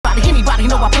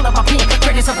know I pull up my pen.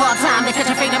 Greatest of all time, they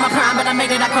catch a fade in my prime, but I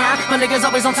made it, I grind. My niggas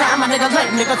always on time, my nigga late,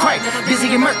 nigga crank.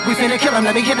 Busy and murk, we finna kill him,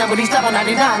 let me hit him with these double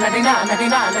 99, 99, 99,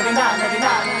 99,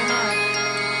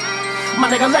 99.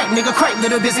 My nigga late, nigga crank,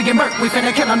 little busy and murk, we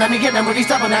finna kill him, let me hit him with these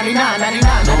double 99, 99,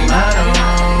 99. No matter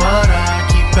what, I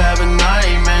keep having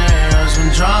nightmares.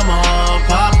 When drama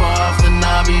pop off, then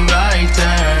I'll be right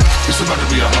there. It's about to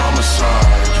be a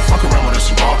homicide. You fuck around with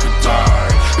us, you all could die.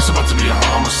 It's about to be a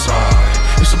homicide.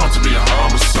 It's about to be a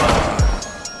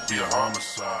homicide. Be a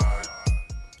homicide.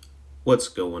 What's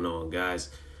going on, guys?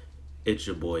 It's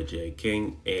your boy J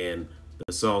King, and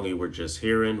the song you were just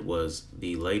hearing was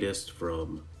the latest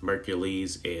from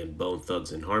Mercules and Bone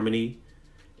Thugs-n-Harmony,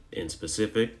 in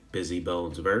specific, Busy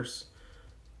Bone's verse.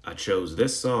 I chose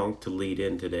this song to lead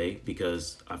in today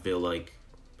because I feel like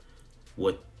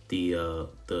what the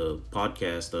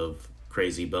podcast of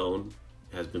Crazy Bone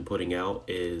has been putting out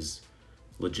is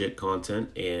legit content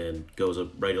and goes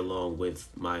right along with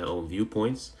my own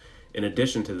viewpoints. In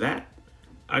addition to that,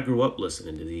 I grew up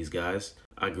listening to these guys.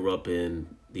 I grew up in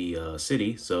the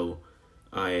city, so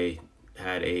I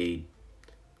had a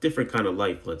different kind of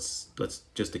life. Let's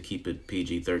just to keep it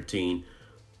PG-13.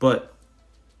 But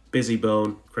Busy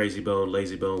Bone, Crazy Bone,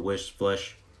 Lazy Bone, Wish,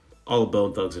 Flesh, all of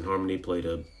Bone Thugs-n-Harmony played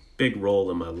a big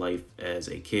role in my life as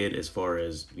a kid as far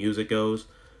as music goes.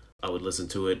 I would listen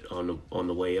to it on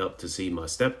the way up to see my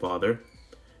stepfather,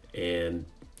 and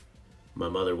my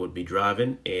mother would be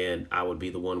driving, and I would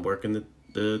be the one working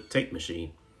the tape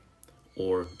machine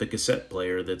or the cassette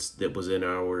player that was in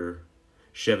our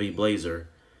Chevy Blazer.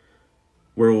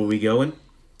 Where were we going?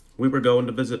 We were going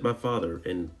to visit my father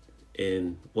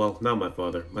well, not my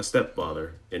father, my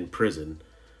stepfather in prison.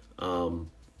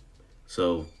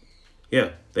 So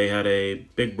yeah, they had a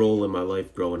big role in my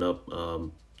life growing up.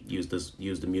 Used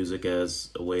the music as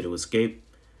a way to escape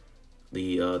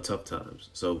the tough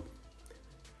times. So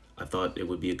I thought it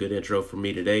would be a good intro for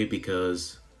me today,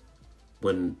 because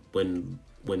when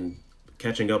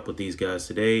catching up with these guys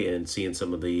today and seeing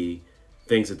some of the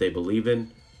things that they believe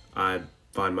in, I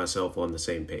find myself on the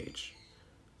same page.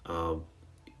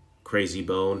 Crazy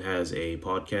Bone has a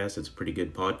podcast. It's a pretty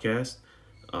good podcast.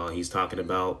 He's talking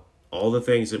about all the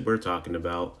things that we're talking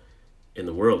about in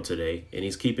the world today, and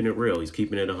he's keeping it real. He's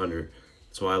keeping it 100.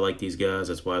 That's why I like these guys.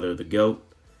 That's why they're the GOAT.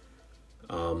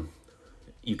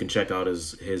 You can check out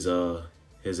his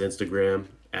Instagram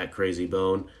at Crazy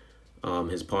Bone.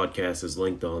 His podcast is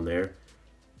linked on there.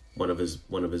 One of his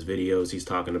videos, he's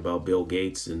talking about Bill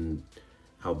Gates and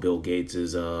how Bill Gates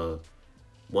is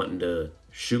wanting to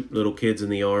shoot little kids in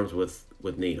the arms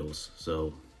with needles.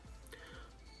 So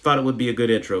thought it would be a good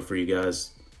intro for you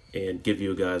guys and give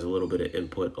you guys a little bit of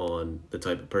input on the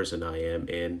type of person I am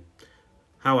and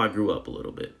how I grew up a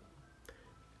little bit.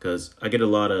 Because I get a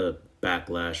lot of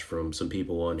backlash from some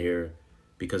people on here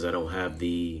because I don't have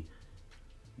the,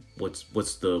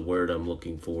 what's the word I'm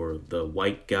looking for? The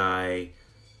white guy,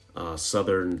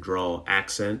 southern drawl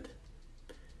accent.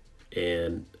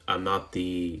 And I'm not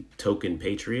the token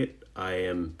patriot. I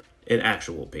am an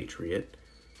actual patriot.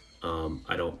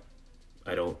 I don't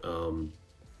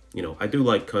I do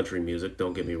like country music,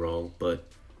 don't get me wrong, but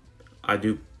I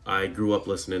grew up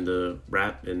listening to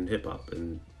rap and hip hop,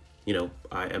 and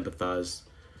I empathize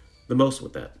the most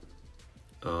with that.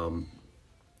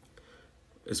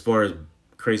 As far as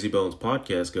Crazy Bones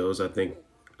podcast goes, I think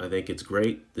it's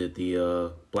great that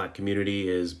the black community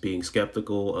is being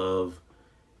skeptical of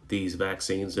these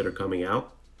vaccines that are coming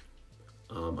out.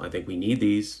 I think we need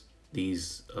these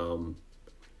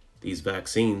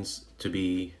vaccines to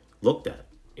be looked at.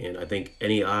 And I think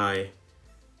any eye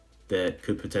that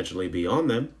could potentially be on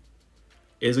them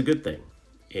is a good thing.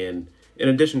 And in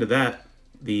addition to that,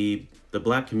 the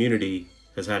black community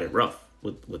has had it rough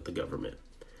with the government.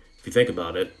 If you think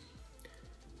about it,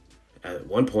 at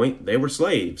one point, they were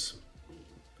slaves.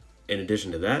 In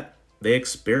addition to that, they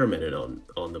experimented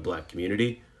on the black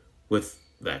community with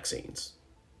vaccines,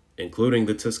 including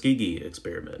the Tuskegee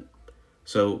experiment.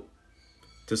 So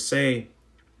to say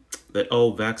that,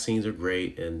 vaccines are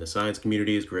great and the science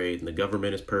community is great and the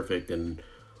government is perfect and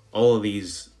all of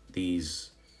these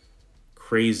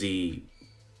crazy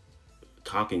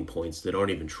talking points that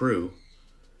aren't even true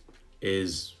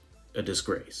is a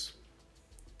disgrace.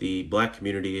 The black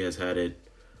community has had it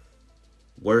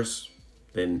worse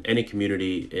than any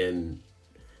community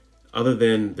other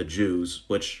than the Jews,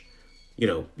 which, you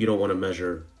don't want to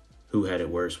measure who had it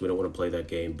worse. We don't want to play that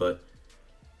game, but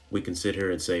we can sit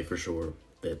here and say for sure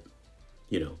that,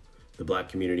 the black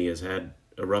community has had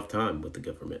a rough time with the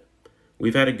government.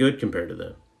 We've had it good compared to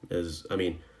them.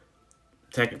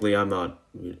 Technically I'm not,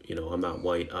 I'm not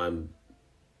white. I'm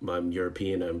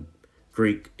European. I'm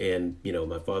Greek, and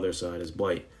my father's side is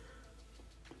white.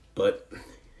 But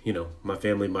my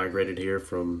family migrated here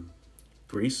from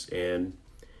Greece, and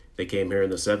they came here in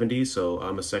the 70s, so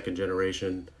I'm a second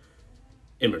generation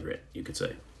immigrant, you could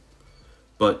say.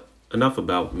 But enough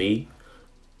about me.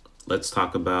 Let's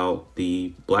talk about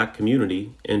the black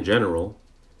community in general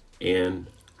and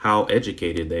how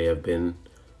educated they have been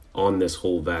on this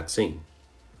whole vaccine.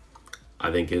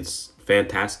 I think it's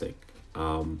fantastic.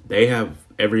 They have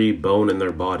every bone in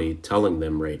their body telling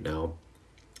them right now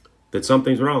that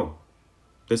something's wrong.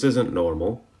 This isn't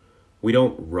normal. We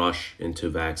don't rush into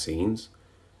vaccines.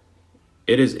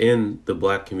 It is in the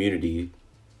black community,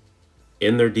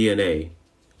 in their DNA,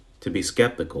 to be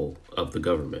skeptical of the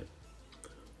government.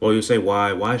 Well, you say,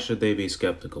 why? Why should they be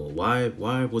skeptical? Why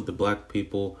would the black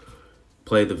people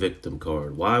play the victim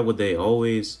card? Why would they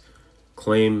always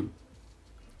claim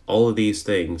all of these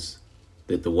things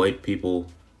that the white people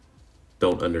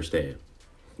don't understand?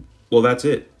 Well, that's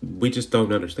it. We just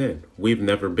don't understand. We've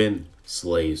never been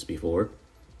slaves before.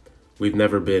 We've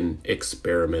never been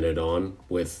experimented on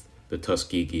with the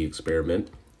Tuskegee experiment,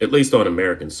 at least on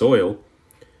American soil.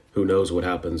 Who knows what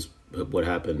happened,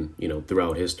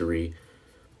 throughout history.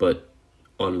 But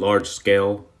on large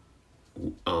scale,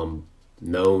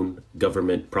 known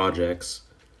government projects,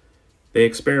 they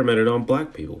experimented on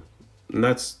black people. And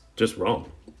that's just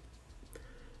wrong.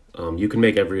 You can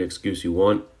make every excuse you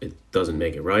want. It doesn't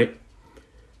make it right.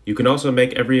 You can also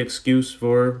make every excuse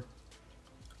for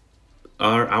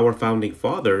our founding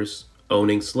fathers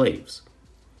owning slaves.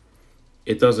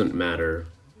 It doesn't matter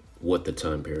what the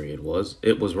time period was.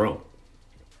 It was wrong.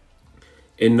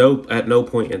 At no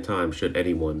point in time should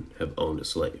anyone have owned a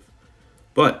slave.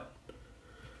 But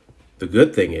the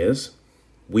good thing is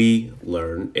we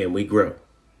learn and we grow.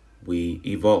 We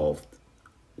evolved.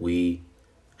 We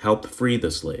helped free the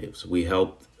slaves. We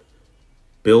helped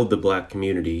build the black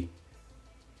community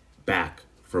back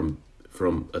from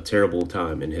a terrible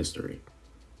time in history.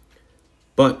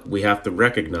 But we have to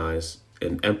recognize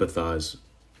and empathize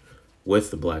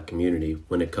with the black community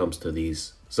when it comes to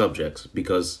these subjects,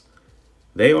 because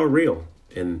they are real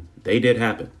and they did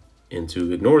happen. And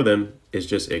to ignore them is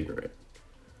just ignorant.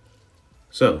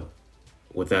 So,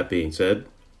 with that being said,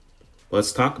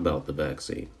 let's talk about the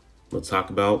vaccine. Let's talk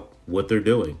about what they're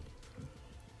doing.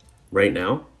 Right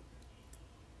now,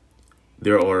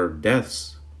 there are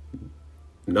deaths,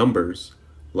 numbers,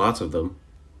 lots of them,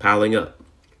 piling up.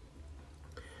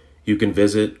 You can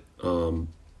visit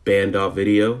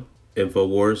Band.video,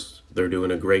 InfoWars. They're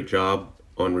doing a great job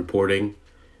on reporting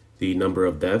the number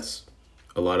of deaths.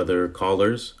 A lot of their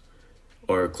callers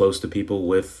are close to people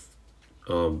with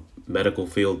medical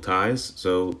field ties,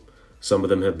 so some of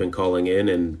them have been calling in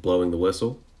and blowing the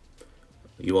whistle.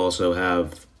 You also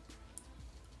have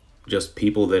just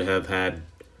people that have had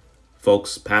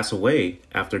folks pass away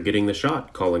after getting the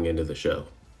shot calling into the show.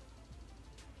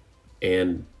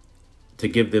 And to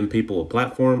give them people a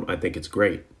platform, I think it's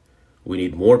great. We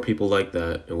need more people like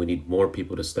that, and we need more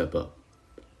people to step up.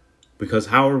 Because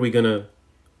how are we going to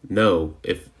know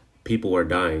if people are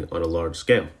dying on a large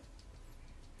scale?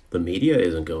 The media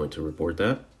isn't going to report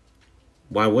that.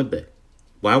 Why would they?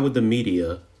 Why would the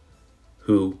media,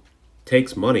 who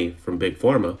takes money from Big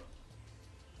Pharma,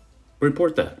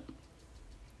 report that?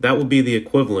 That would be the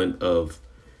equivalent of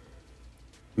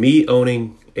me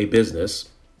owning a business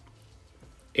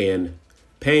and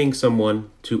paying someone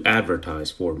to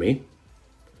advertise for me,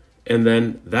 and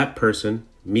then that person,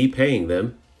 me paying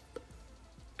them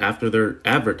after their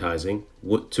advertising,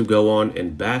 to go on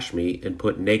and bash me and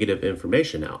put negative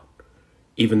information out,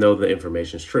 even though the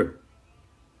information's true.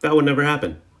 That would never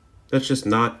happen. That's just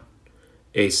not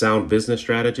a sound business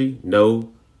strategy.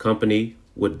 No company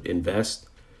would invest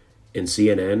in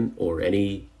CNN or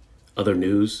any other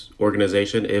news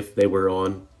organization if they were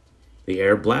on the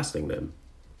air blasting them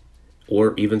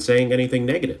or even saying anything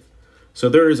negative. So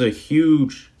there is a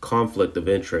huge conflict of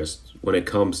interest when it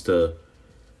comes to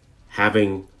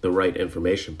having the right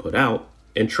information put out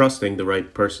and trusting the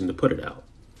right person to put it out.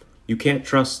 You can't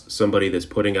trust somebody that's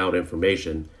putting out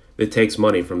information that takes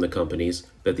money from the companies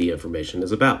that the information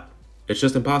is about. It's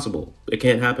just impossible. It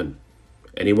can't happen.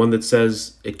 Anyone that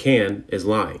says it can is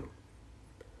lying.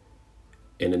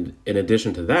 And in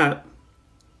addition to that,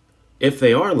 if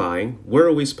they are lying, where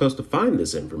are we supposed to find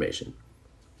this information?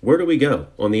 Where do we go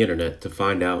on the internet to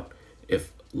find out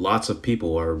if lots of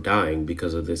people are dying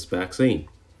because of this vaccine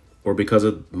or because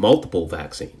of multiple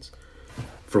vaccines?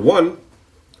 For one,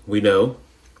 we know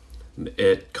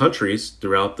countries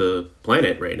throughout the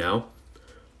planet right now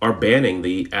are banning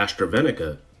the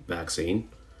AstraZeneca vaccine.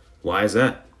 Why is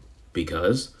that?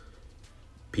 Because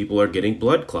people are getting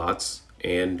blood clots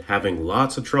and having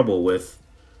lots of trouble with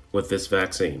this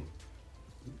vaccine.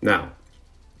 Now,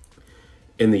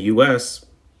 in the US,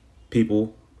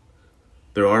 people,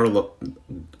 there are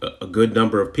a good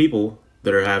number of people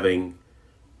that are having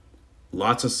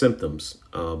lots of symptoms.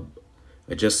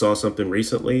 I just saw something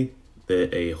recently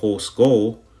that a whole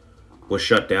school was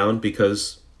shut down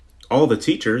because all the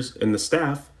teachers and the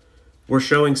staff were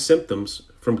showing symptoms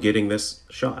from getting this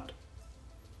shot.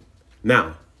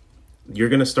 Now, you're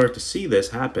going to start to see this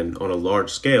happen on a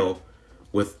large scale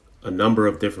with a number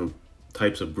of different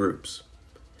types of groups.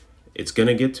 It's going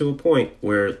to get to a point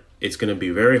where it's going to be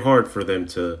very hard for them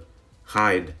to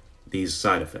hide these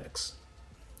side effects.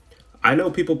 I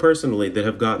know people personally that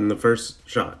have gotten the first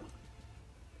shot.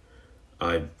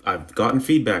 I've gotten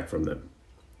feedback from them.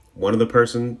 One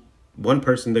person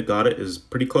that got it is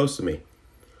pretty close to me.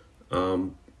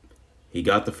 He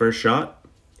got the first shot.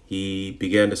 He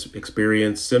began to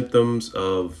experience symptoms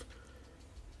of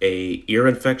a ear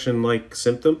infection-like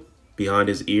symptom behind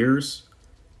his ears,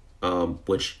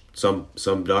 which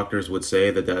some doctors would say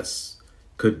that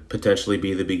could potentially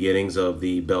be the beginnings of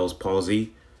the Bell's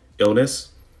palsy illness.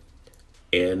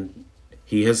 And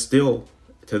he has still,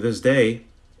 to this day,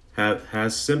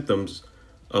 has symptoms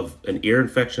of an ear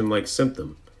infection-like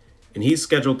symptom. And he's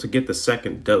scheduled to get the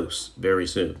second dose very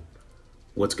soon.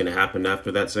 What's going to happen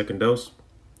after that second dose?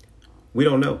 We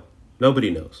don't know.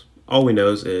 Nobody knows. All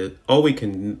we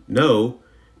can know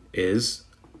is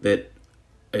that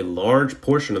a large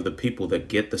portion of the people that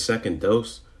get the second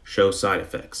dose show side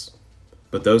effects.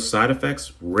 But those side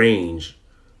effects range.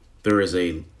 There is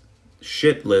a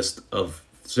shit list of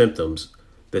symptoms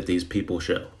that these people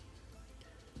show.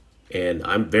 And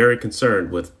I'm very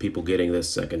concerned with people getting this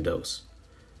second dose.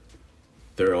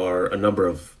 There are a number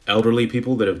of elderly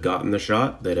people that have gotten the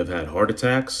shot that have had heart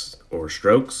attacks or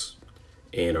strokes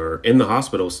and are in the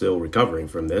hospital still recovering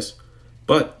from this.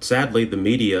 But sadly, the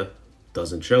media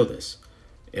doesn't show this.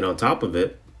 And on top of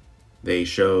it,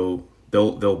 they'll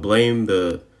blame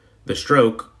the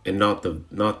stroke and not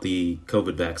the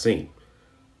COVID vaccine.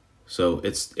 So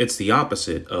it's the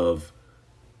opposite of,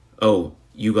 oh,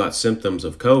 you got symptoms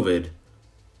of COVID,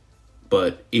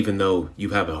 but even though you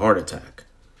have a heart attack.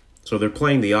 So they're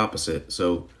playing the opposite.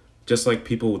 So just like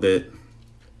people that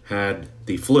had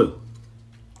the flu,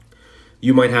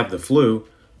 you might have the flu,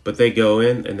 but they go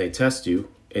in and they test you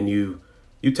and you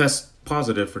test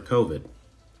positive for COVID.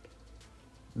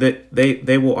 That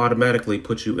they will automatically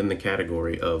put you in the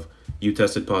category of you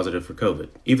tested positive for COVID,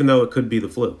 even though it could be the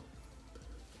flu.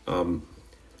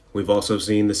 We've also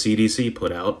seen the CDC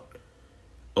put out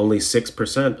only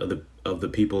 6% of the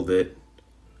people that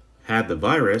had the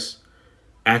virus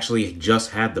actually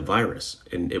just had the virus,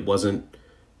 and it wasn't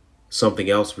something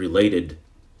else related,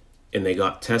 and they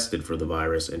got tested for the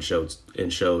virus and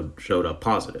showed up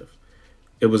positive.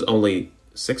 It was only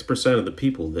 6% of the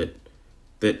people that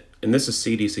and this is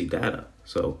CDC data,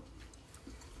 so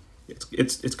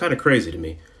it's kind of crazy to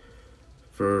me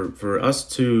for us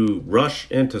to rush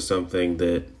into something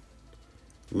that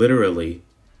literally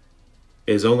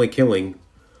is only killing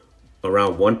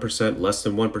around 1%, less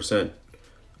than 1%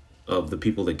 of the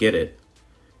people that get it.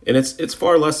 And it's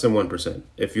far less than 1%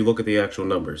 if you look at the actual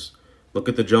numbers. Look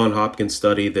at the Johns Hopkins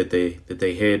study that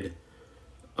they hid,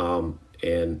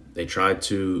 and they tried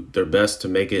their best to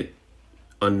make it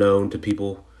unknown to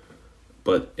people.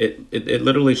 But it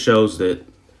literally shows that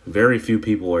very few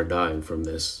people are dying from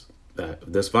this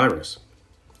virus.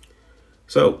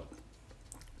 So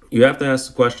you have to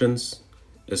ask the questions,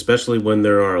 especially when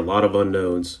there are a lot of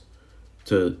unknowns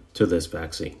to this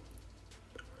vaccine.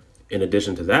 In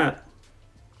addition to that,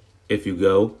 if you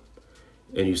go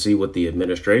and you see what the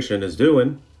administration is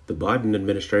doing, the Biden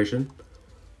administration,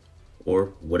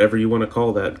 or whatever you want to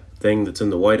call that thing that's in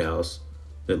the White House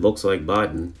that looks like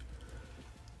Biden,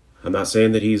 I'm not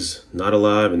saying that he's not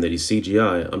alive and that he's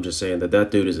CGI. I'm just saying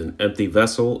that dude is an empty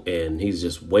vessel and he's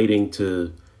just waiting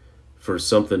for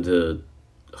something to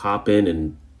hop in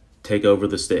and take over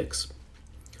the sticks.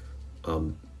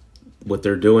 What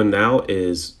they're doing now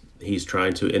is he's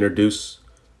trying to introduce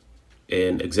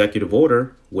an executive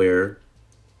order where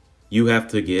you have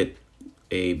to get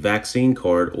a vaccine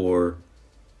card, or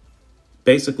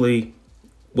basically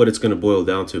what it's going to boil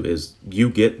down to is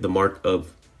you get the mark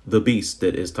of the beast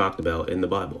that is talked about in the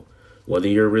Bible. Whether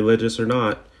you're religious or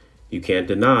not, you can't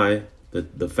deny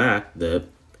the fact that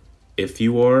if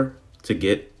you are to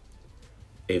get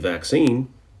a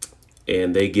vaccine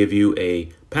and they give you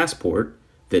a passport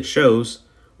that shows,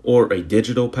 or a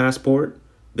digital passport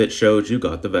that shows you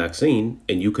got the vaccine,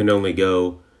 and you can only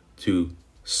go to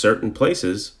certain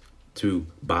places to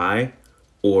buy,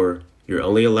 or you're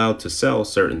only allowed to sell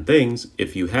certain things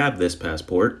if you have this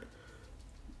passport.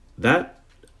 That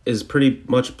is pretty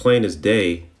much plain as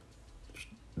day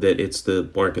that it's the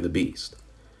mark of the beast.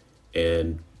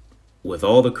 And with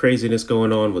all the craziness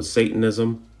going on with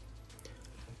Satanism,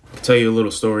 I'll tell you a little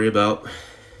story about,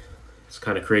 it's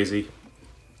kind of crazy.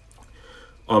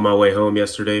 On my way home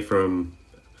yesterday from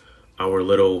our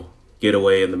little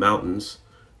getaway in the mountains,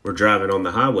 we're driving on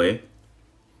the highway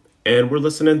and we're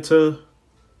listening to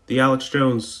the Alex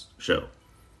Jones show.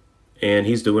 And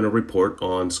he's doing a report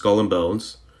on Skull and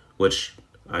Bones, which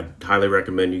I highly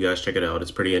recommend you guys check it out.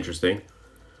 It's pretty interesting.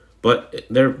 But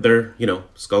they're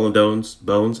Skull and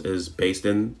Bones is based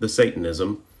in the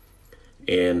Satanism,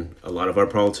 and a lot of our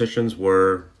politicians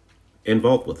were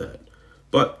involved with that.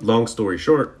 But long story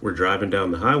short, we're driving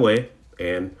down the highway,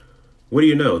 and what do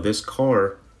you know? This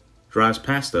car drives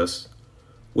past us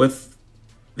with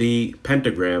the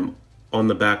pentagram on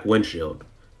the back windshield,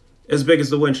 as big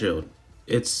as the windshield.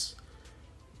 It's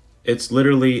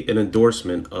literally an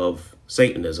endorsement of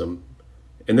Satanism.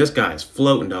 And this guy's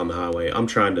floating down the highway. I'm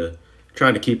trying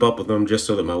to keep up with him just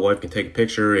so that my wife can take a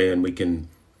picture and we can,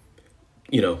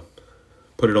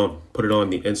 put it on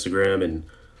the Instagram and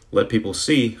let people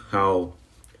see how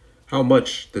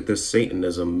much that this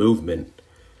Satanism movement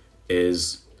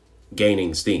is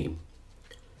gaining steam.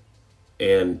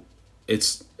 And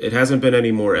it hasn't been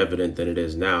any more evident than it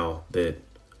is now that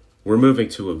we're moving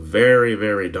to a very,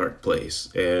 very dark place,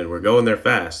 and we're going there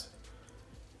fast.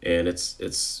 And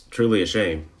it's truly a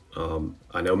shame.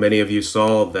 I know many of you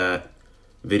saw that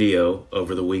video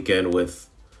over the weekend with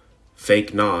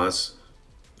fake Nas.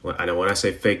 I know when I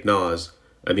say fake Nas,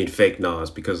 I mean fake Nas,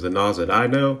 because the Nas that I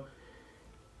know,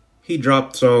 he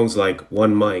dropped songs like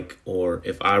One Mic or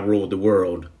If I Ruled the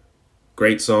World.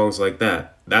 Great songs like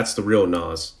that. That's the real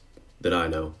Nas that I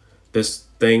know. This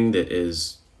thing that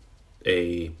is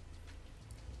I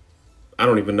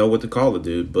don't even know what to call the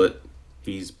dude, but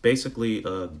he's basically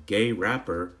a gay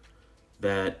rapper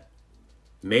that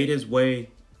made his way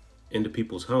into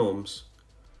people's homes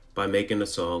by making a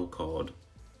song called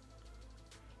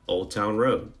Old Town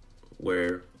Road,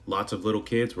 where lots of little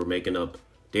kids were making up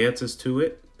dances to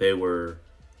it. They were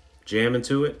jamming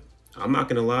to it. I'm not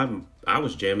gonna lie, I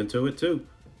was jamming to it too.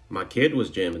 My kid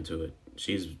was jamming to it.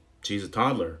 She's a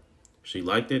toddler. She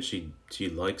liked it. She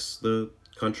likes the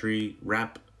country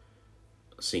rap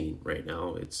scene right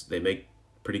now. They make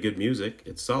pretty good music.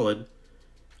 It's solid,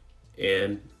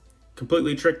 and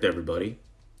completely tricked everybody.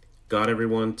 Got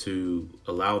everyone to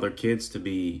allow their kids to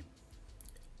be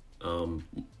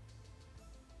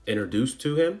introduced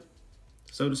to him,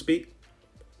 so to speak.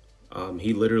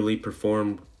 He literally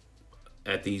performed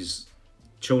at these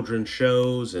children's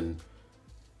shows, and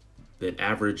that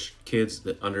average kids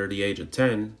that under the age of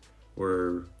 10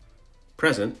 were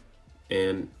present,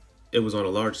 and it was on a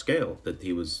large scale that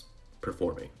he was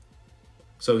performing.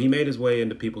 So he made his way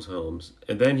into people's homes,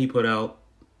 and then he put out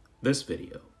this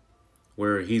video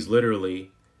where he's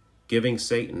literally giving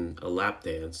Satan a lap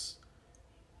dance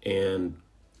and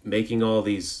making all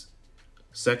these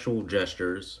sexual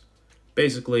gestures,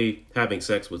 basically having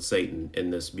sex with Satan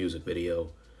in this music video.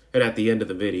 And at the end of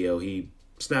the video, he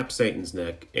snaps Satan's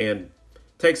neck and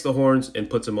takes the horns and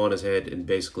puts them on his head and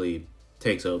basically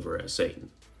takes over as Satan.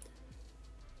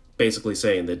 Basically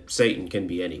saying that Satan can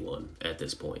be anyone at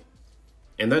this point.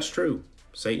 And that's true.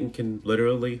 Satan can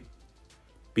literally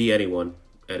be anyone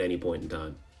at any point in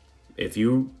time. If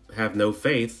you have no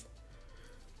faith,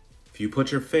 if you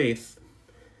put your faith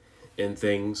in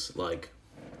things like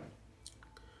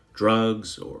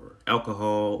drugs or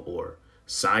alcohol or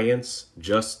science,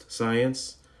 just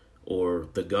science, or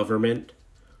the government,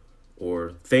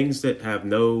 or things that have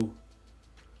no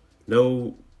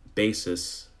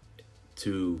basis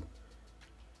to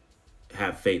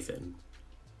have faith in.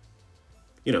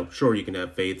 Sure, you can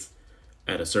have faith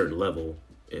at a certain level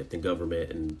at the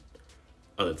government and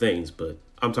other things, but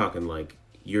I'm talking like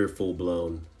your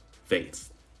full-blown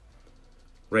faith.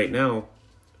 Right now,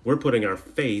 we're putting our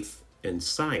faith in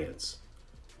science,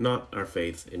 not our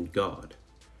faith in God.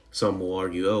 Some will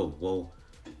argue, oh, well,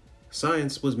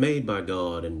 science was made by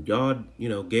God, and God,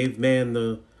 gave man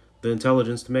the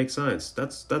intelligence to make science.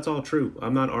 That's all true.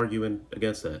 I'm not arguing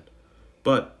against that.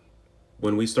 But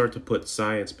when we start to put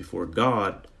science before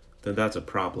God, then that's a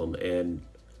problem. And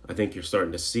I think you're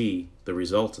starting to see the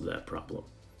results of that problem.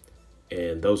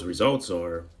 And those results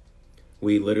are,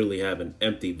 we literally have an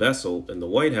empty vessel in the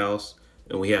White House,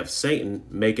 and we have Satan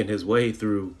making his way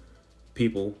through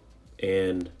people,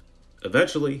 and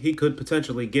eventually he could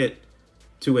potentially get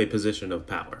to a position of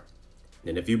power.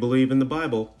 And if you believe in the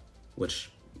Bible, which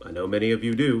I know many of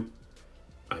you do,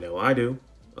 I know I do,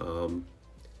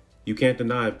 you can't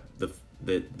deny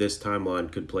that this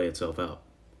timeline could play itself out.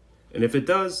 And if it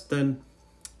does, then,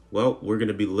 well, we're going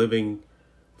to be living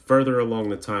further along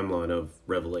the timeline of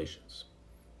Revelations.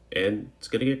 And it's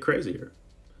going to get crazier.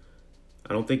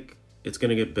 I don't think it's going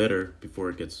to get better before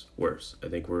it gets worse. I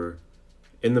think we're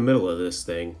in the middle of this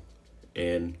thing.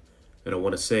 And I don't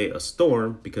want to say a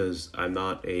storm because I'm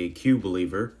not a Q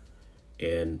believer.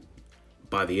 And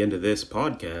by the end of this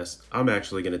podcast, I'm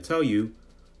actually going to tell you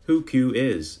who Q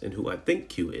is and who I think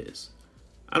Q is.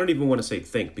 I don't even want to say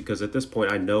think, because at this point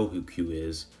I know who Q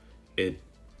is. It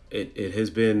has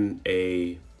been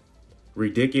a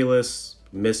ridiculous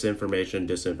misinformation,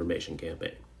 disinformation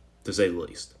campaign, to say the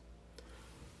least.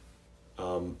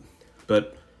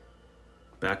 But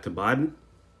back to Biden.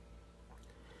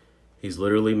 He's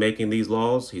literally making these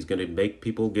laws. He's going to make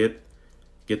people get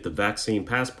the vaccine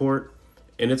passport.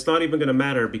 And it's not even going to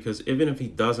matter, because even if he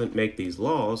doesn't make these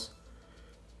laws,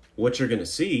 what you're going to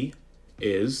see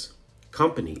is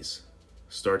companies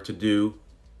start to do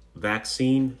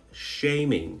vaccine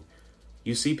shaming.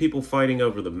 You see people fighting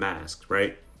over the mask,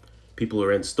 right? People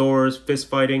are in stores, fist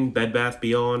fighting, Bed Bath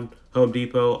Beyond, Home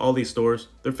Depot, all these stores,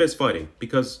 they're fist fighting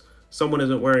because someone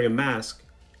isn't wearing a mask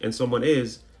and someone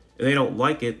is, and they don't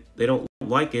like it. They don't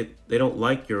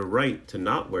like your right to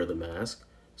not wear the mask.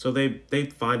 So they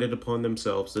find it upon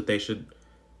themselves that they should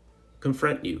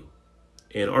confront you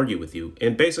and argue with you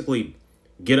and basically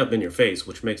get up in your face,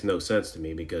 which makes no sense to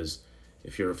me, because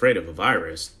if you're afraid of a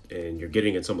virus and you're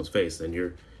getting in someone's face, then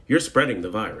you're spreading the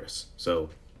virus.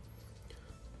 So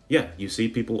yeah, you see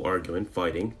people arguing,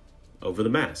 fighting over the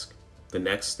mask. The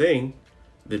next thing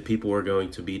that people are going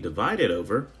to be divided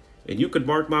over, and you could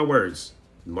mark my words,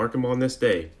 mark them on this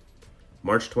day,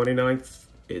 March 29th,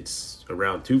 it's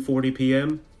around 2:40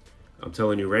 p.m. I'm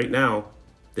telling you right now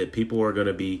that people are going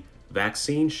to be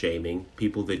vaccine shaming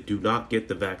people that do not get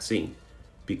the vaccine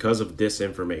because of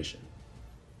disinformation.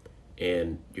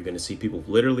 And you're going to see people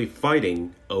literally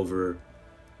fighting over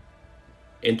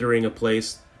entering a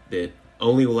place that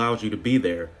only allows you to be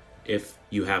there if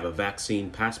you have a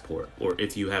vaccine passport or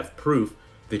if you have proof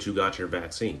that you got your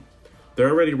vaccine. They're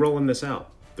already rolling this out.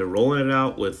 They're rolling it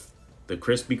out with the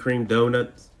Krispy Kreme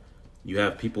donuts. You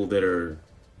have people that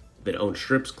own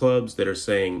strips clubs that are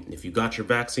saying if you got your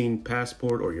vaccine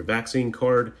passport or your vaccine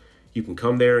card, you can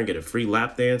come there and get a free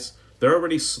lap dance. They're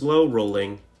already slow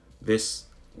rolling this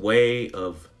way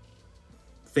of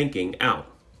thinking out.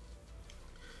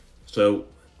 So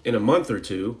in a month or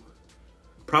two,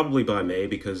 probably by May,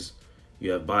 because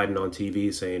you have Biden on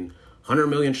TV saying 100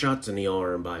 million shots in the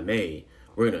arm by May.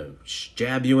 We're going to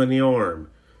jab you in the arm.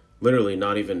 Literally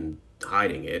not even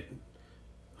hiding it.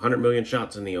 100 million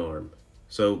shots in the arm.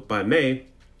 So by May,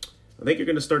 I think you're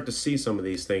going to start to see some of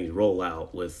these things roll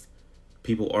out with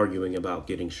people arguing about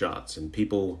getting shots and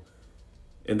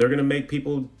they're going to make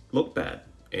people look bad.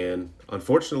 And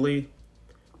unfortunately,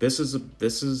 this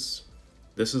is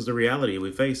the reality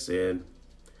we face, and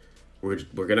we're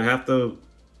going to have to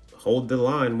hold the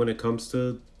line when it comes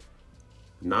to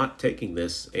not taking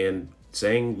this and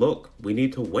saying, look, we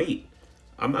need to wait.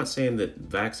 I'm not saying that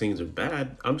vaccines are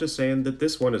bad. I'm just saying that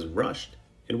this one is rushed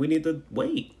and we need to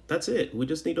wait. That's it. We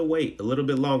just need to wait a little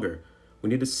bit longer. We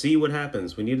need to see what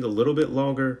happens. We need a little bit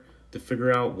longer to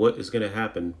figure out what is going to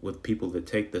happen with people that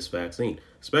take this vaccine,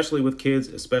 especially with kids,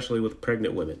 especially with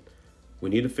pregnant women. We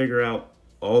need to figure out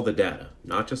all the data,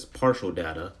 not just partial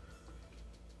data.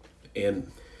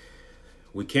 And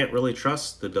we can't really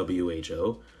trust the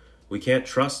WHO. We can't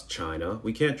trust China.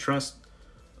 We can't trust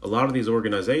a lot of these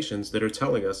organizations that are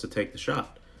telling us to take the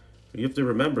shot. You have to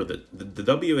remember that the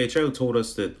WHO told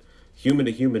us that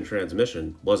human-to-human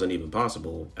transmission wasn't even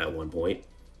possible at one point.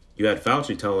 You had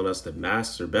Fauci telling us that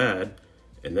masks are bad,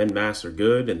 and then masks are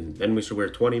good, and then we should wear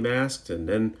 20 masks, and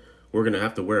then we're going to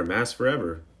have to wear a mask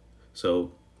forever.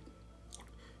 So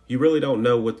you really don't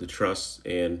know what to trust,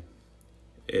 and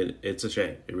it's a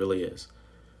shame. It really is.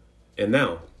 And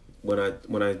now, when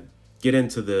I get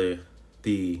into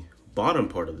the bottom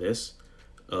part of this,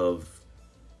 of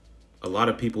a lot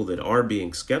of people that are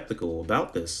being skeptical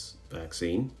about this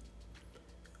vaccine,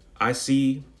 I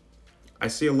see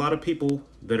a lot of people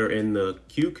that are in the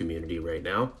Q community right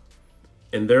now,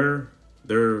 and they're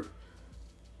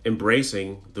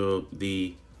embracing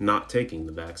the not taking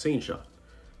the vaccine shot,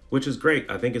 which is great.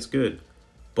 I think it's good.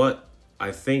 But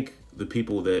I think the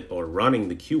people that are running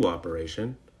the Q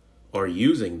operation are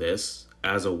using this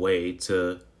as a way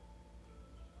to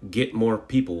get more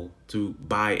people to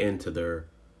buy into their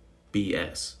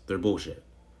BS, their bullshit.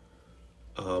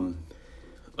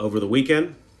 Over the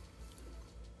weekend,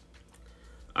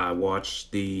 I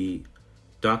watched the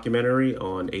documentary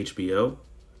on HBO.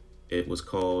 It was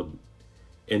called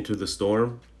into the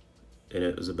storm, and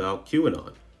it was about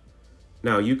QAnon.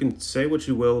 Now, you can say what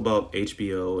you will about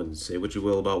HBO and say what you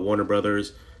will about Warner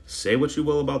Brothers, say what you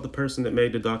will about the person that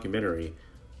made the documentary.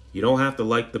 You don't have to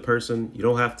like the person. You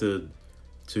don't have to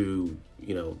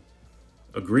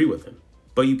agree with him.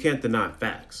 But you can't deny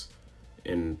facts.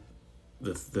 And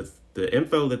the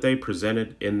info that they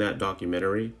presented in that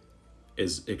documentary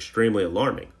is extremely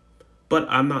alarming. But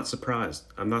I'm not surprised.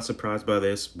 I'm not surprised by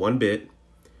this one bit,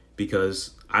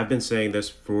 because I've been saying this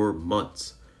for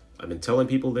months. I've been telling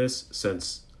people this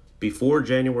since before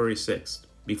January 6th,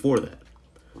 before that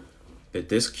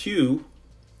this Q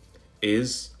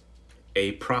is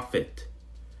a prophet.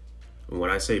 And when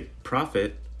I say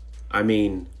prophet, I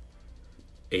mean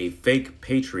a fake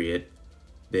patriot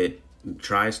that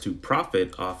tries to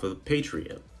profit off of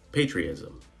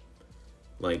patriotism.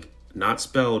 Like, not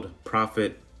spelled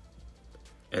profit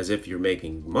as if you're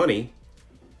making money,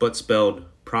 but spelled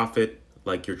profit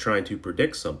like you're trying to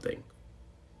predict something.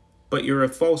 But you're a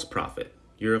false prophet.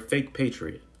 You're a fake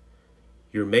patriot.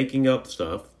 You're making up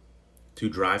stuff to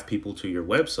drive people to your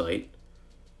website.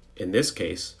 In this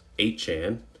case,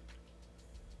 8chan.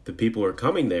 The people are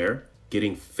coming there,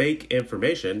 getting fake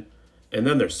information, and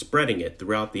then they're spreading it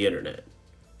throughout the internet.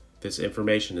 This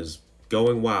information is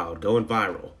going wild, going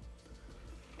viral.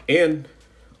 And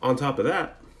on top of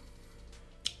that,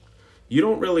 you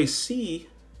don't really see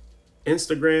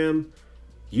Instagram,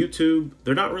 YouTube,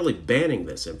 they're not really banning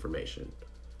this information.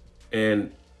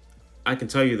 And I can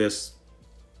tell you this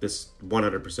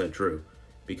 100% true,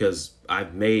 because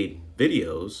I've made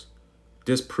videos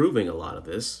disproving a lot of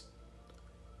this,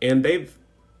 and they've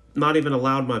not even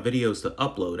allowed my videos to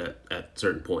upload at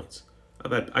certain points. I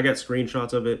got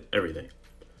screenshots of it, everything.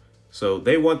 So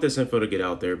they want this info to get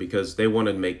out there because they want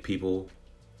to make people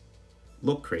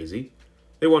look crazy.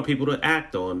 They want people to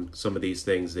act on some of these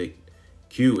things that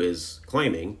Q is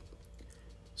claiming,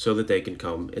 so that they can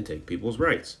come and take people's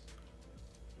rights.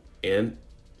 And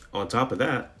on top of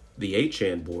that, the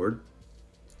 8chan board,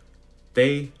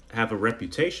 they have a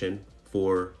reputation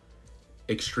for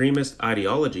extremist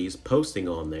ideologies posting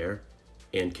on there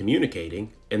and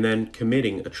communicating and then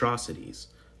committing atrocities,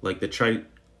 like the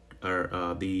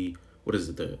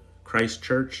Christ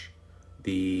Church,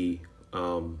 there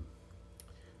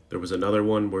was another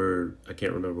one where I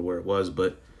can't remember where it was,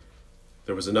 but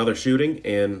there was another shooting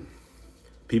and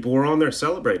people were on there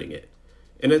celebrating it.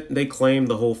 And they claim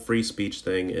the whole free speech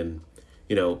thing, and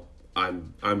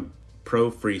I'm pro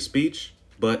free speech,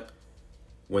 but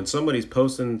when somebody's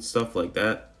posting stuff like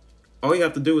that, all you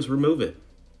have to do is remove it.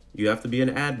 You have to be an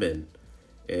admin,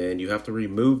 and you have to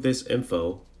remove this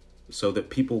info so that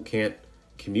people can't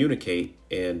communicate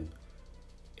and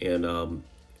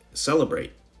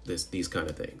celebrate these kind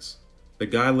of things. The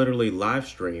guy literally live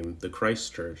streamed the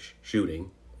Christchurch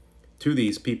shooting to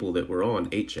these people that were on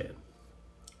 8chan.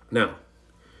 Now,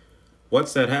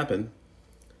 once that happened,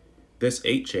 this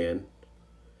 8chan,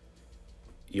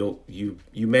 you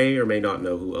may or may not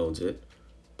know who owns it,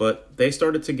 but they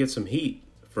started to get some heat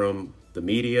from the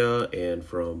media and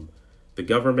from the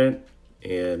government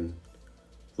and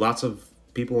lots of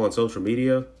people on social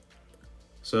media.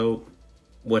 So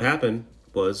what happened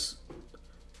was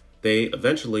they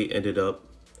eventually ended up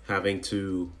having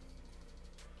to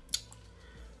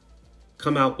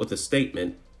come out with a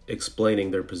statement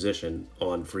explaining their position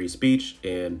on free speech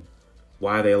and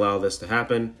why they allow this to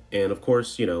happen. And of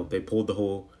course, they pulled the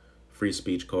whole free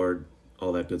speech card,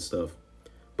 all that good stuff.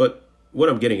 But what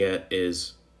I'm getting at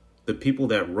is the people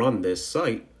that run this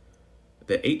site,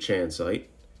 the 8chan site,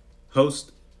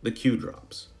 host the Q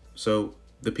drops. So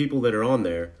the people that are on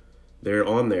there, they're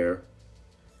on there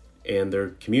and they're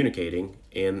communicating,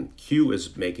 and Q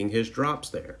is making his drops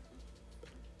there.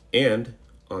 And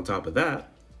on top of that,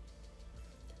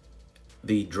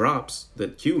 the drops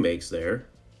that Q makes there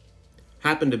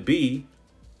happen to be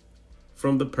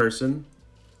from the person,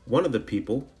 one of the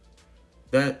people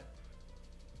that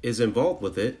is involved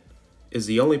with it is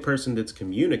the only person that's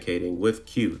communicating with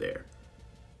Q there.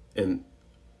 And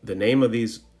the name of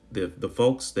the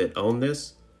folks that own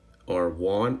this are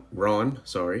Ron,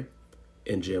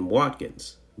 and Jim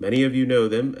Watkins. Many of you know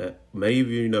them. Many of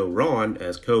you know Ron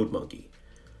as Code Monkey.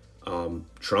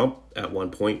 Trump at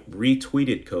one point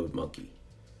retweeted Code Monkey.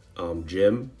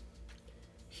 Jim,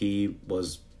 he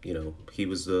was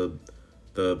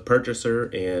the purchaser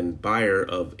and buyer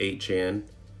of 8chan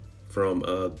from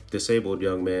a disabled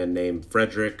young man named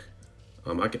Frederick.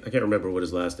 I can't remember what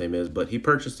his last name is, but he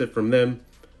purchased it from them.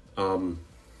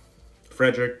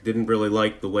 Frederick didn't really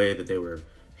like the way that they were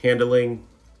handling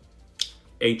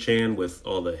 8chan with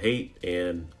all the hate,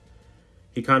 and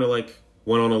he kind of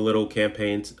went on a little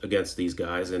campaign against these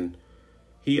guys, and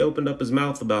he opened up his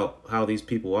mouth about how these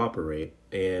people operate,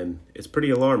 and it's pretty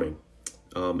alarming.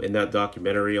 In that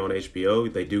documentary on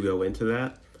HBO, they do go into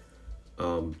that.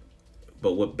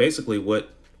 But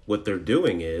what they're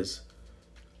doing is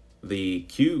the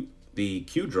Q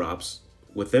drops,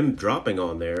 with them dropping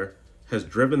on there, has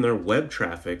driven their web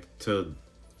traffic to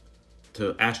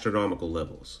astronomical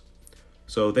levels.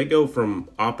 So they go from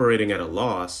operating at a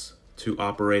loss to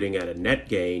operating at a net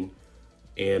gain,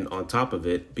 and on top of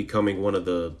it, becoming one of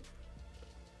the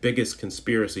biggest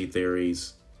conspiracy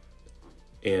theories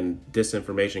and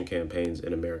disinformation campaigns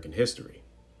in American history.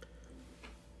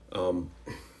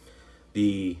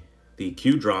 The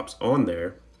Q drops on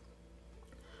there,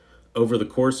 over the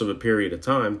course of a period of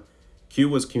time, Q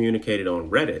was communicated on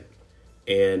Reddit,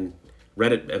 and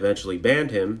Reddit eventually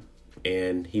banned him,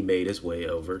 and he made his way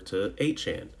over to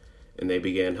 8chan, and they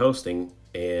began hosting.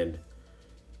 And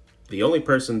the only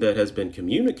person that has been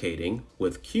communicating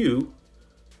with Q,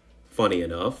 funny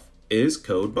enough, is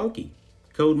Code Monkey.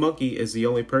 Code Monkey is the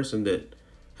only person that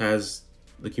has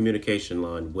the communication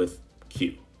line with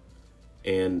Q.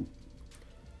 And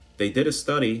they did a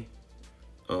study,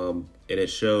 and it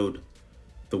showed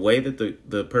the way that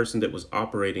the person that was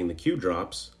operating the Q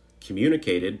drops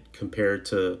communicated compared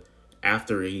to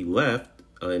after he left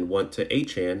and went to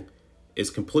 8chan is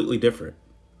completely different.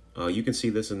 You can see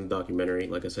this in the documentary.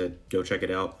 Like I said, go check it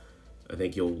out. I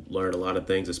think you'll learn a lot of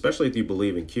things, especially if you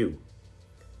believe in Q.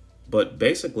 But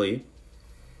basically,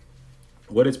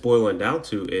 what it's boiling down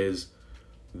to is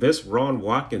this Ron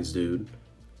Watkins dude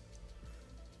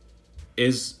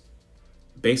is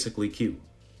basically Q.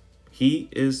 He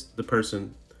is the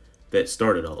person that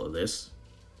started all of this.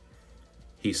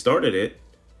 He started it,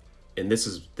 and this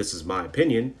is my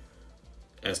opinion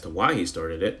as to why he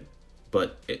started it,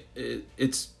 but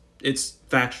it's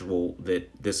factual that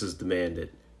this is the man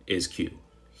that is Q.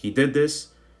 He did this,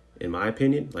 in my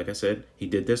opinion, like I said, he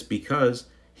did this because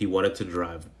he wanted to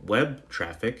drive web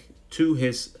traffic to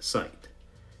his site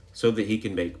so that he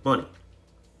can make money.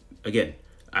 Again,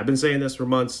 I've been saying this for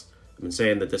months. I've been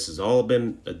saying that this has all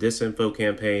been a disinfo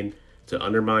campaign to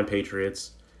undermine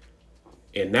patriots.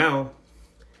 And now,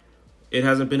 it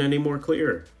hasn't been any more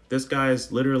clear. This guy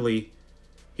is literally,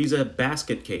 he's a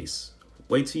basket case.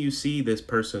 Wait till you see this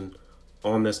person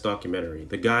on this documentary.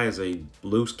 The guy is a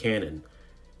loose cannon.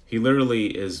 He literally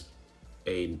is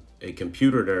a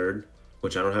computer nerd,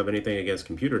 which I don't have anything against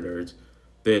computer nerds,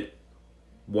 that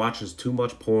watches too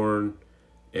much porn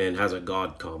and has a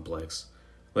god complex.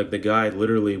 Like, the guy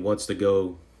literally wants to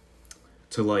go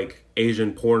to like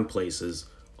Asian porn places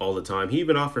all the time. He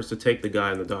even offers to take the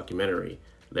guy in the documentary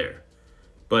there.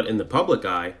 But in the public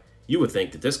eye, you would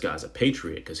think that this guy's a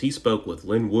patriot because he spoke with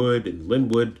Lin Wood, and Lin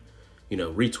Wood,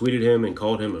 retweeted him and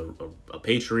called him a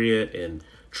patriot, and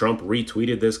Trump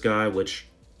retweeted this guy, which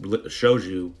shows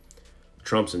you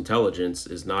Trump's intelligence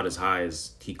is not as high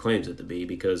as he claims it to be,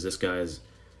 because this guy's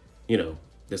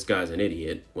an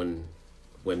idiot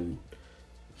when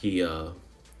he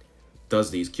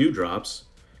does these Q drops.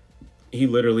 He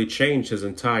literally changed his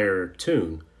entire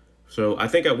tune. So I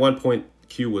think at one point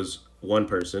Q was one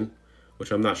person,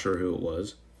 which I'm not sure who it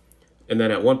was. And then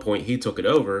at one point he took it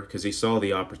over because he saw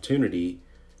the opportunity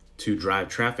to drive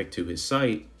traffic to his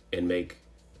site and make,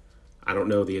 I don't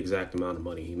know the exact amount of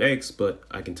money he makes, but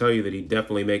I can tell you that he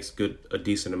definitely makes a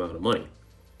decent amount of money.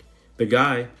 The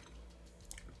guy,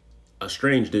 a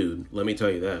strange dude, let me tell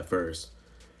you that first.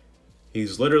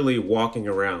 He's literally walking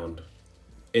around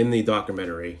in the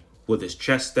documentary with his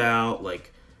chest out,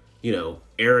 like,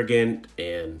 arrogant,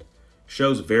 and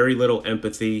shows very little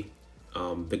empathy.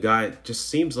 The guy just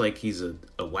seems like he's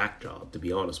a whack job, to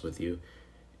be honest with you.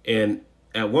 And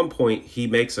at one point, he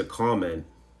makes a comment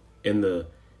in the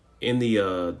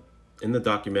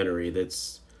documentary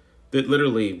that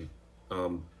literally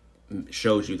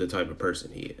shows you the type of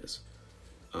person he is.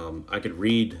 I could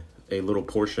read a little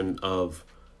portion of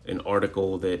an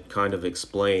article that kind of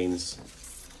explains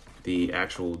the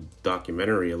actual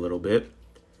documentary a little bit.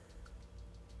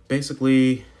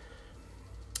 Basically,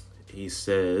 he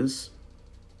says,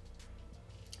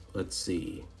 let's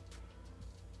see.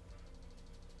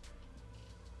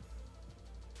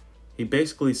 He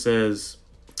basically says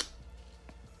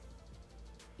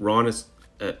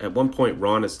at one point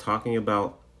Ron is talking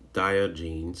about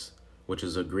Diogenes, which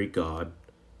is a Greek god,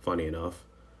 funny enough.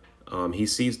 He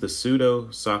sees the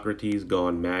pseudo-Socrates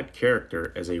gone mad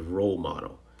character as a role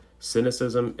model,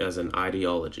 cynicism as an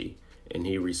ideology, and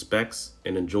he respects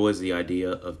and enjoys the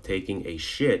idea of taking a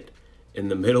shit in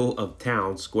the middle of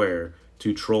town square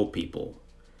to troll people.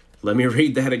 Let me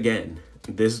read that again.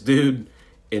 This dude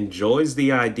enjoys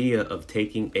the idea of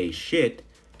taking a shit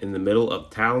in the middle of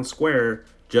town square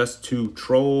just to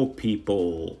troll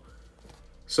people.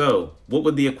 So, what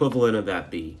would the equivalent of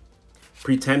that be?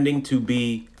 Pretending to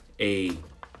be a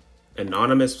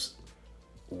anonymous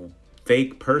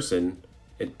fake person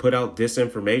and put out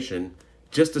disinformation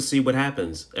just to see what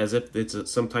happens, as if it's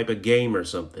some type of game or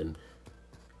something.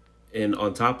 And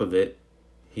on top of it,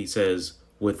 he says,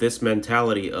 with this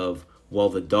mentality of, well,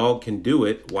 the dog can do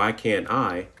it, why can't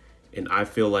I? And I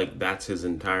feel like that's his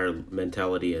entire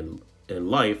mentality in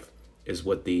life, is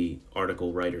what the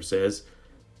article writer says.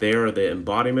 They are the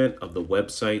embodiment of the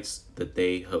websites that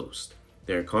they host.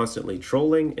 They're constantly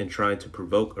trolling and trying to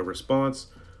provoke a response,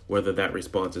 whether that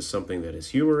response is something that is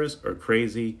humorous or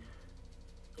crazy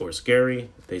or scary.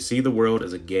 They see the world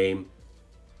as a game,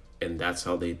 and that's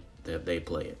how they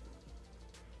play it.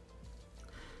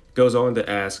 Goes on to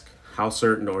ask, how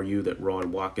certain are you that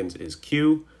Ron Watkins is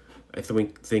Q? I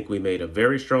think we made a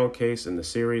very strong case in the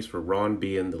series for Ron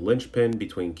being the linchpin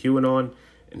between QAnon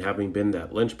and having been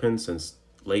that linchpin since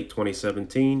late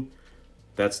 2017.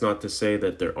 That's not to say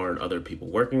that there aren't other people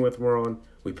working with Ron.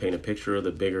 We paint a picture of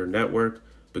the bigger network,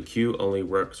 but Q only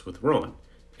works with Ron.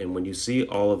 And when you see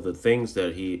all of the things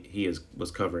that he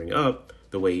was covering up,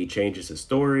 the way he changes his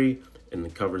story and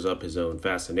then covers up his own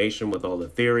fascination with all the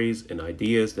theories and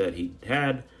ideas that he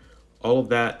had, all of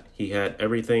that, he had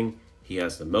everything. He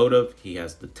has the motive, he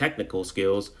has the technical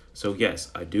skills. So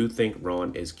yes, I do think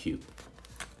Ron is Q.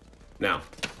 Now,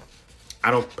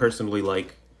 I don't personally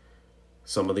like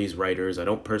some of these writers. I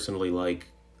don't personally like,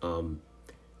 the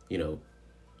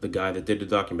guy that did the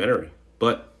documentary.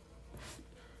 But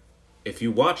if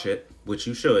you watch it, which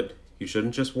you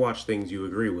shouldn't just watch things you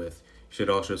agree with. You should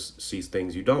also see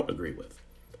things you don't agree with.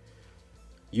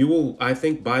 You will, I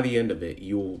think by the end of it,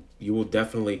 you will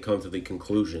definitely come to the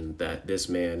conclusion that this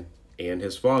man and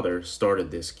his father started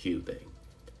this Q thing.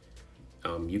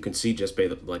 You can see just by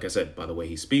like I said, by the way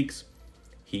he speaks,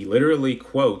 he literally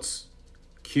quotes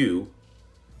Q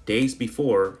days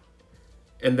before,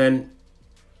 and then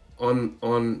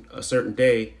on a certain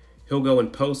day, he'll go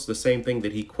and post the same thing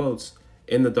that he quotes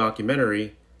in the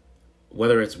documentary,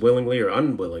 whether it's willingly or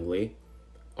unwillingly,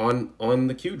 on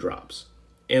the Q drops.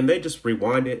 And they just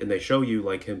rewind it and they show you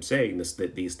like him saying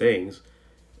these things,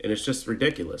 and it's just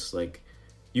ridiculous. Like,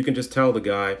 you can just tell the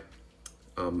guy.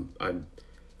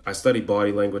 I study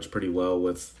body language pretty well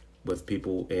with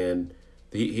people, and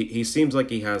he seems like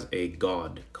he has a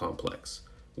god complex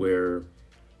where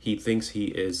he thinks he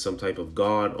is some type of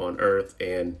god on earth,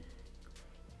 and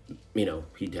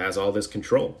he has all this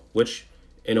control, which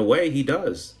in a way he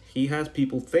does. He has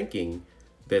people thinking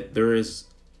that there is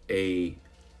a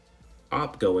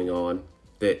op going on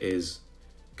that is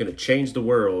going to change the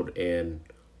world and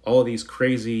all these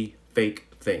crazy fake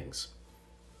things.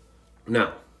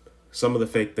 Now, some of the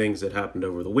fake things that happened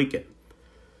over the weekend.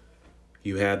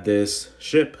 You had this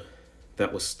ship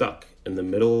that was stuck in the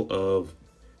middle of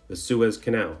the Suez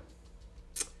Canal.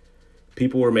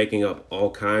 People were making up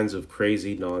all kinds of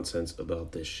crazy nonsense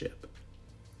about this ship.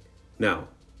 Now,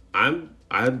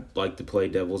 I'd like to play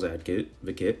devil's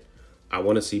advocate. I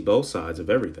want to see both sides of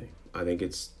everything. I think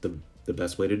it's the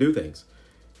best way to do things,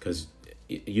 because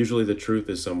usually the truth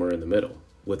is somewhere in the middle.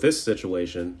 With this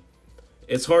situation,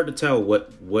 it's hard to tell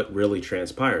what really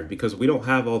transpired because we don't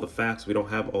have all the facts. We don't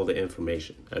have all the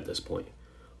information at this point.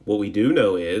 What we do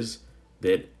know is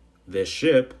that this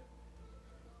ship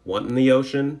went in the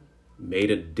ocean, made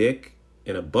a dick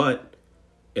and a butt,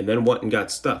 and then went and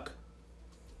got stuck.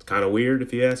 It's kind of weird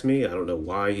if you ask me. I don't know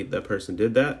why that person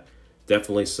did that.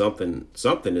 Definitely something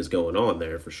is going on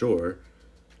there for sure.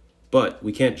 But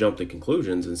we can't jump to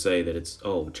conclusions and say that it's,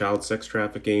 child sex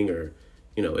trafficking, or,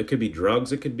 it could be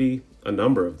drugs. It could be a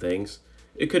number of things.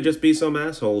 It could just be some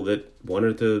asshole that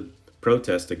wanted to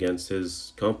protest against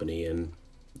his company, and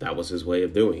that was his way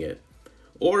of doing it.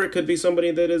 Or it could be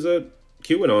somebody that is a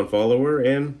QAnon follower,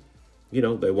 and,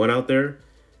 they went out there,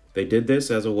 they did this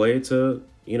as a way to,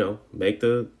 make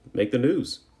the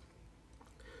news.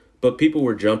 But people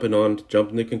were jumping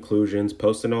to conclusions,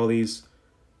 posting all these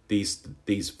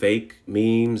fake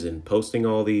memes and posting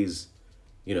all these,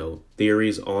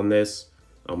 theories on this.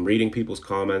 I'm reading people's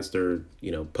comments. They're,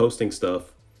 posting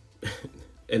stuff.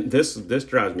 And this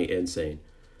drives me insane.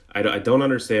 I don't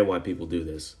understand why people do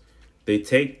this. They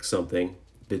take something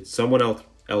that someone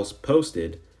else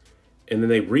posted, and then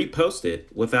they repost it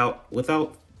without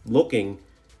looking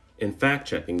and fact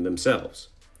checking themselves.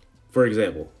 For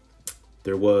example,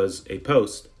 there was a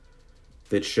post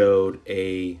that showed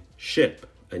a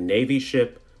Navy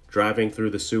ship driving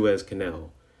through the Suez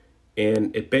Canal.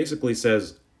 And it basically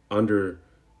says under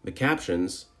the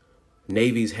captions,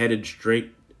 Navy's headed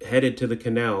to the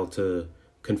canal to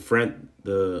confront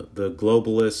the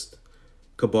globalist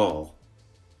cabal.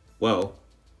 Well,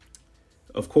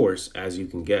 of course, as you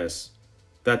can guess,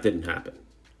 that didn't happen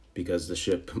because the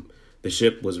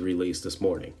ship was released this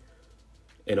morning.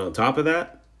 And on top of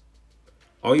that,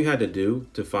 all you had to do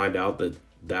to find out that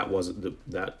that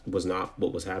was not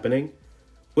what was happening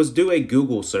was do a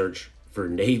Google search for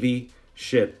Navy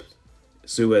ship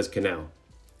Suez Canal.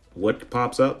 What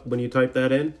pops up when you type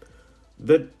that in?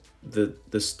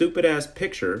 The stupid ass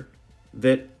picture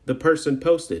that the person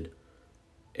posted.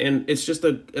 And it's just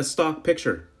a stock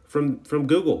picture from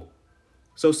Google.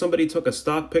 So somebody took a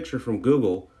stock picture from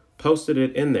Google, posted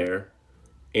it in there,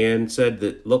 and said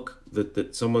that look, that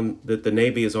the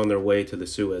Navy is on their way to the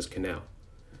Suez Canal.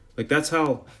 Like that's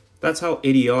how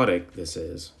idiotic this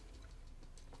is.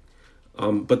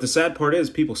 But the sad part is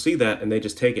people see that and they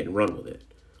just take it and run with it,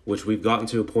 which we've gotten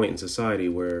to a point in society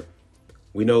where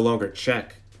we no longer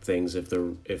check things if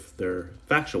they're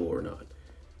factual or not.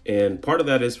 And part of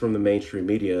that is from the mainstream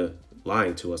media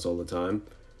lying to us all the time.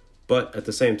 But at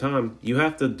the same time, you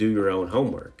have to do your own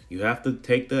homework. You have to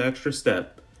take the extra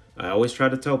step. I always try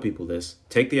to tell people this.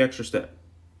 Take the extra step.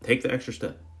 Take the extra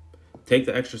step. Take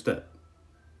the extra step.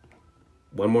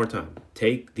 One more time.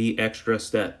 Take the extra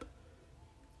step.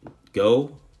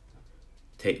 Go.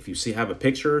 If you have a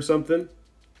picture or something,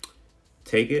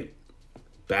 take it,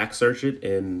 back search it,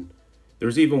 and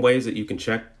there's even ways that you can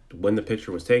check when the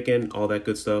picture was taken, all that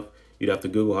good stuff. You'd have to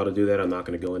Google how to do that. I'm not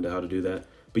going to go into how to do that.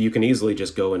 But you can easily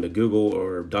just go into Google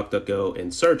or DuckDuckGo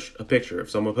and search a picture. If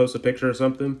someone posts a picture or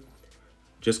something,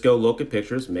 just go look at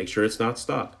pictures, make sure it's not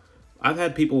stock. I've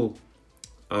had people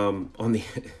that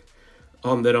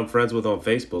I'm friends with on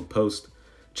Facebook post,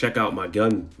 check out my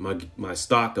gun, my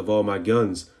stock of all my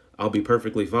guns. I'll be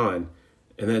perfectly fine.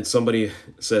 And then somebody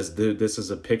says, dude, this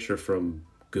is a picture from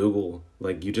Google.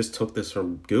 Like, you just took this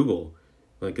from Google.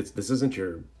 Like, this isn't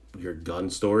your gun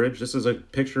storage. This is a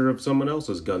picture of someone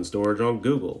else's gun storage on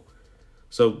Google.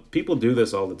 So people do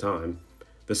this all the time.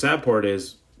 The sad part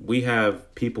is we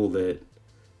have people that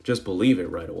just believe it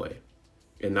right away.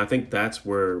 And I think that's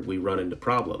where we run into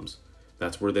problems.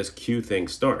 That's where this Q thing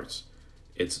starts.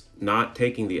 It's not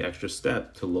taking the extra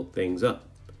step to look things up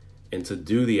and to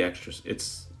do the extra.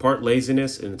 It's part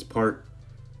laziness and it's part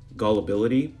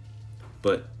gullibility.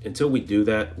 But until we do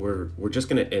that, we're just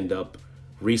going to end up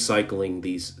recycling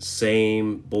these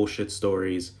same bullshit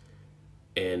stories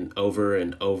and over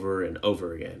and over and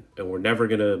over again. And we're never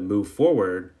going to move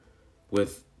forward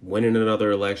with winning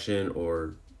another election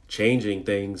or changing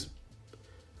things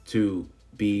to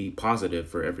be positive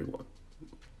for everyone.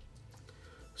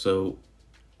 So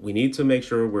we need to make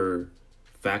sure we're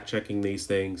fact checking these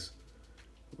things,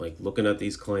 like looking at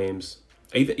these claims,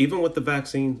 even with the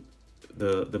vaccine,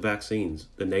 the vaccines,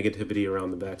 the negativity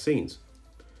around the vaccines.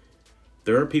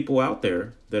 There are people out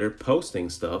there that are posting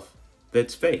stuff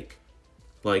that's fake.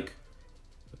 Like,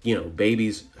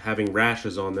 babies having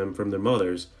rashes on them from their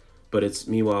mothers, but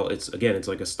meanwhile it's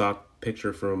like a stock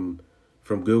picture from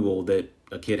Google that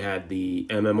a kid had the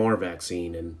MMR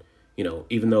vaccine, and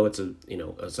even though it's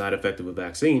a side effect of a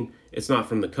vaccine, it's not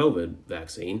from the COVID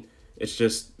vaccine. It's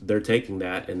just they're taking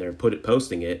that and they're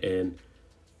posting it, and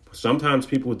sometimes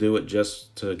people do it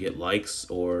just to get likes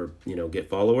or get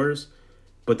followers.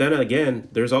 But then again,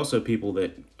 there's also people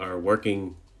that are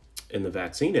working in the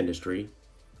vaccine industry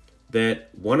that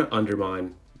want to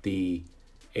undermine the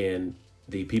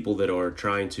people that are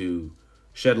trying to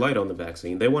shed light on the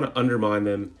vaccine. They want to undermine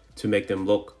them to make them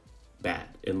look bad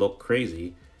and look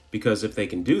crazy, because if they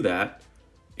can do that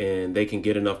and they can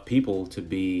get enough people to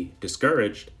be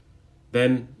discouraged,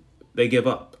 then they give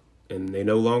up and they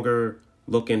no longer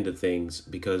look into things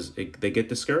because they get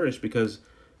discouraged because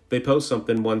they post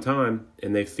something one time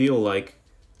and they feel like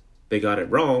they got it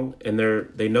wrong and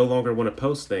they no longer want to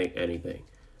post anything.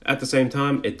 At the same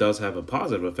time, it does have a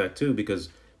positive effect too, because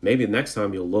maybe next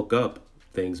time you'll look up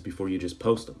things before you just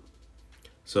post them.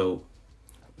 So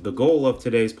the goal of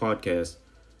today's podcast,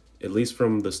 at least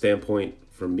from the standpoint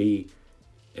from me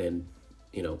and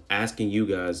asking you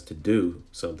guys to do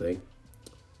something,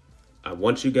 I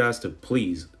want you guys to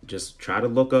please just try to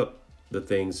look up the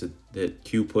things that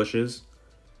Q pushes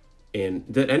and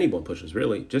that anyone pushes,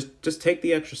 really. Just take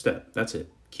the extra step. That's it.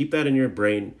 Keep that in your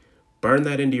brain. Burn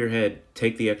that into your head.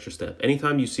 Take the extra step.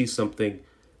 Anytime you see something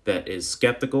that is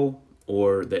skeptical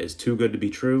or that is too good to be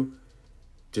true,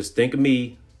 just think of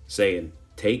me saying,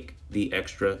 take the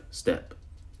extra step.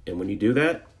 And when you do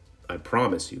that, I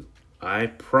promise you,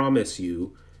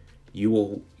 you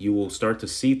will start to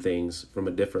see things from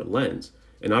a different lens.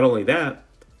 And not only that,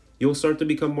 you'll start to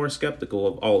become more skeptical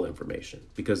of all information,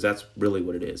 because that's really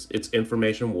what it is. It's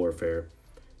information warfare.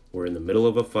 We're in the middle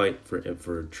of a fight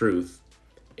for truth.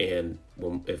 And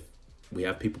if we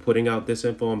have people putting out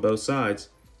disinfo on both sides,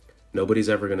 nobody's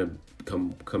ever going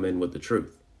to come in with the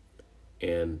truth.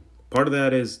 And part of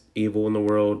that is evil in the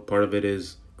world. Part of it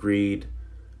is greed,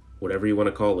 whatever you want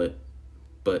to call it.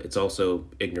 But it's also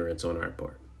ignorance on our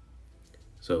part.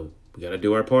 So we got to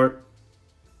do our part,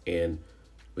 and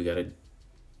we got to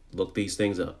look these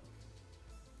things up.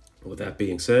 With that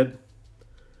being said,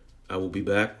 I will be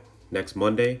back next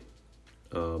Monday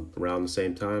around the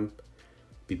same time.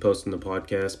 Be posting the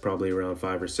podcast probably around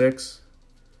 5 or 6.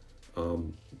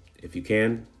 If you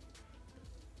can,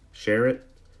 share it.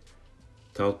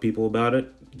 Tell people about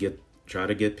it. Try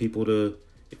to get people to,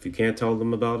 if you can't tell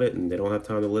them about it and they don't have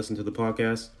time to listen to the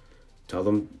podcast, tell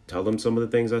them some of the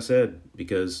things I said,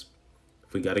 because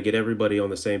we got to get everybody on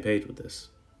the same page with this.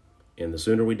 And the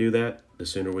sooner we do that, the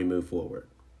sooner we move forward.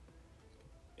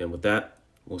 And with that,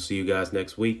 we'll see you guys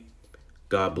next week.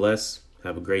 God bless.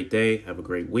 Have a great day. Have a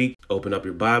great week. Open up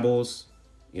your Bibles,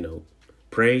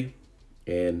 pray,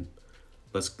 and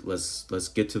let's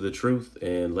get to the truth,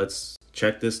 and let's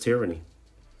check this tyranny.